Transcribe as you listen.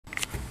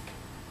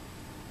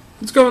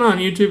What's going on,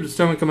 YouTube? It's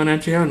Tommy coming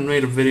at you. I haven't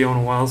made a video in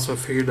a while, so I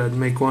figured I'd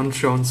make one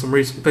showing some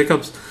recent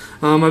pickups.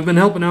 I've been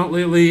helping out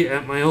lately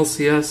at my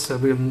LCS.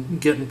 I've been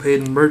getting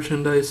paid in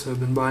merchandise. I've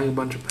been buying a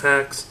bunch of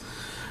packs.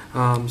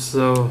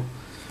 So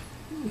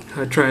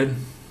I tried,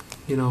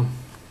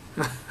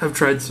 I've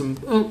tried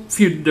a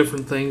few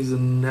different things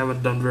and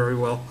haven't done very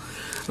well.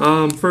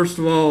 First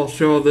of all, I'll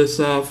show all this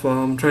off.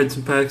 Tried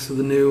some packs of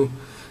the new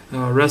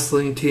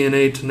Wrestling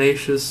TNA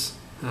Tenacious.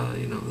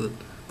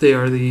 They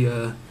are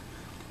the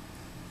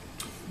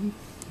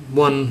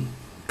one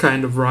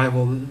kind of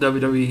rival that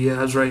WWE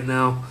has right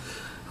now.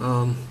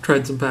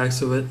 Tried some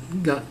packs of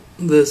it. Got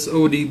this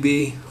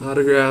ODB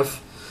autograph.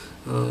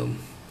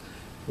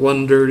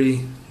 One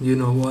dirty, you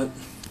know what.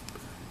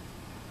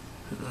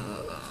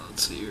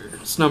 Let's see here.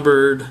 It's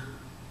numbered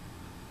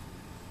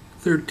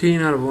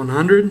 13 out of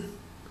 100.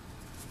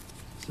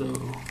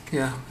 So,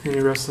 yeah,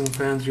 any wrestling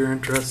fans you're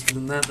interested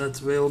in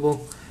that's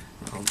available.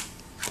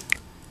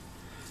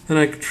 And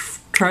I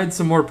tried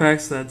some more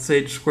packs of that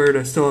Sage Squared.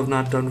 I still have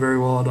not done very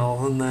well at all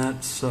on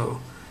that.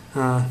 So,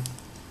 I've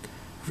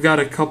got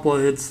a couple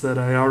of hits that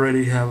I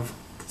already have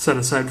set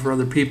aside for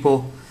other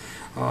people.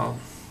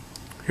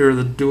 Here are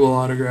the dual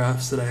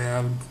autographs that I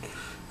have.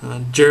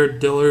 Jared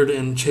Dillard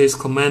and Chase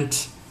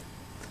Clement.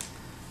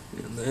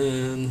 And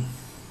then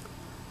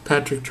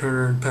Patrick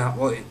Turner and Pat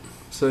White.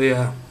 So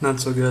yeah,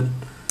 not so good.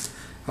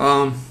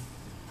 Owner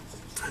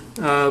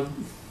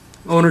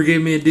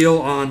gave me a deal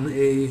on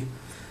a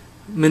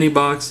mini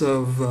box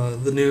of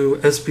the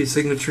new SP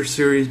Signature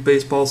Series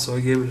baseball, so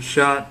I gave it a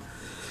shot.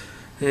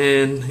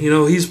 And,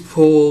 he's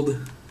pulled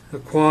a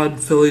quad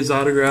Phillies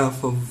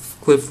autograph of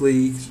Cliff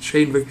Lee,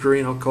 Shane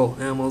Victorino, Cole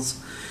Hamels,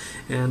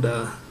 and,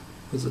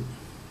 was it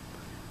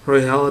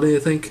Roy Halladay, I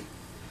think?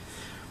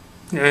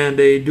 And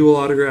a dual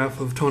autograph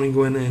of Tony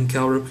Gwynn and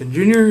Cal Ripken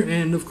Jr.,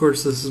 and, of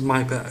course, this is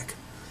my pack.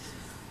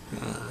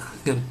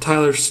 Got a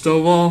Tyler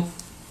Stovall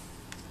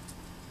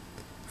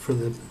for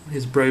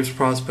his Braves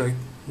prospect.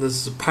 This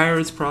is a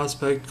Pirates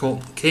prospect,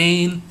 Colton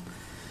Kane.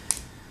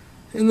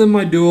 And then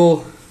my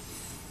dual,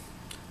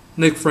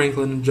 Nick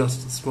Franklin and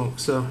Justin Smoke.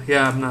 So,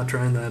 yeah, I'm not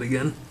trying that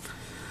again.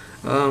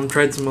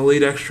 Tried some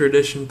Elite Extra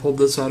Edition, pulled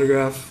this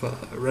autograph.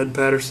 Red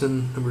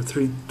Patterson, number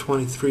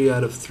 323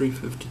 out of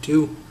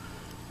 352.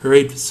 Or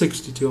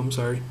 862, I'm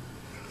sorry.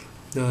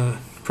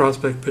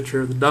 Prospect pitcher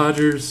of the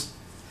Dodgers.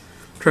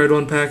 Tried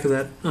one pack of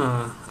that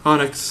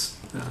Onyx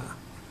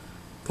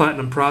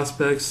Platinum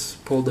Prospects.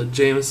 Pulled a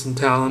Jameson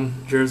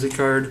Talon jersey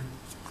card.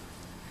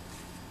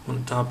 One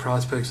of the top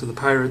prospects of the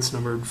Pirates,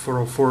 numbered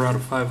 404 out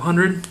of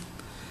 500.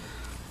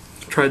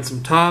 Tried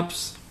some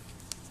Topps.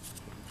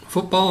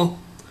 Football.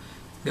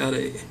 Got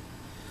a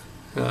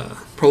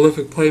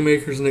Prolific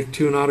Playmakers Nick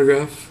Toon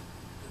autograph.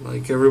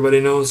 Like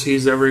everybody knows,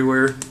 he's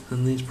everywhere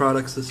in these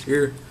products this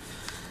year.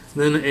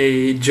 And then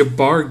a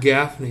Jabbar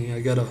Gaffney.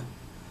 I got a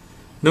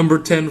number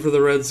 10 for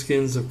the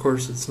Redskins. Of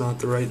course, it's not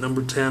the right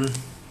number 10.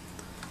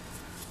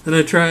 And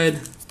I've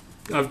tried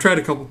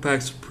a couple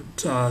packs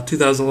of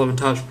 2011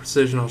 Topps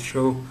Precision. I'll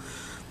show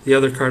the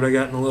other card I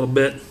got in a little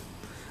bit.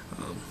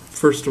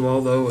 First of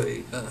all, though,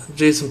 a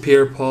Jason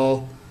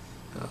Pierre-Paul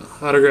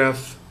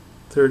autograph,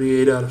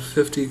 38 out of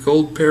 50,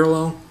 gold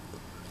parallel,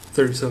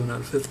 37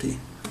 out of 50,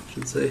 I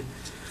should say.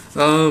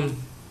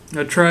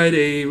 I tried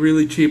a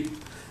really cheap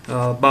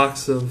retail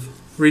box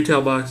of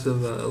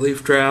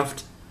Leaf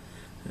Draft.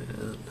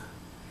 And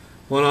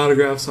one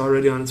autograph's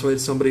already on its way to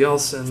somebody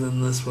else, and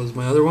then this was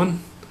my other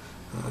one.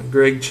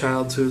 Greg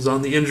Childs, who's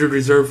on the injured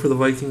reserve for the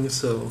Vikings,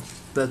 so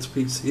that's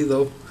PC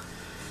though.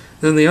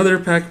 Then the other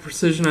pack of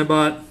Precision I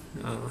bought,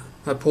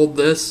 I pulled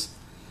this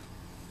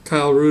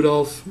Kyle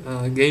Rudolph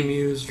game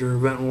used or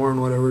event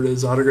worn, whatever it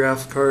is,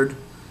 autograph card.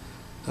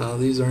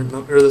 These aren't,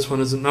 or this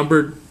one isn't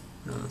numbered.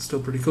 Still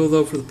pretty cool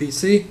though for the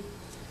PC.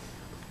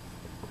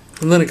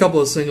 And then a couple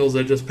of singles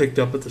I just picked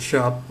up at the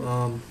shop.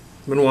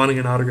 Been wanting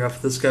an autograph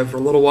of this guy for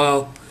a little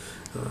while.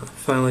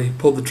 Finally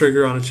pulled the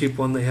trigger on a cheap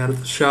one they had at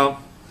the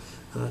shop.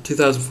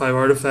 2005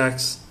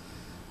 Artifacts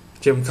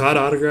Jim Cott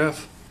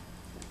autograph.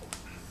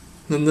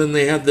 And then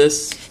they had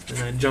this, and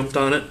I jumped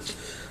on it.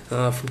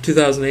 From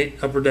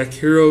 2008 Upper Deck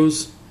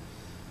Heroes.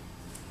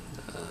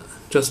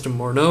 Justin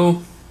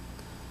Morneau.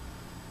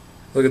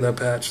 Look at that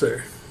patch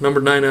there.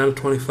 Number 9 out of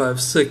 25.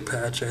 Sick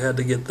patch. I had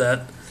to get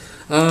that.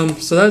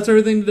 So that's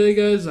everything today,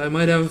 guys. I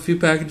might have a few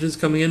packages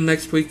coming in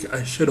next week.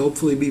 I should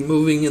hopefully be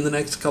moving in the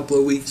next couple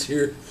of weeks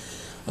here.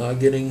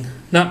 Getting,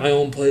 not my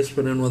own place,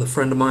 but in with a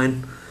friend of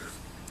mine.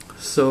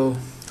 So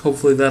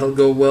hopefully that'll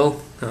go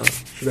well.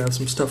 Should have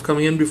some stuff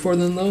coming in before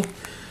then, though.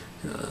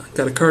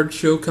 Got a card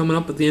show coming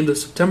up at the end of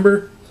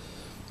September.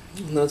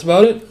 And that's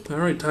about it.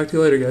 Alright, talk to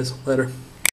you later, guys. Later.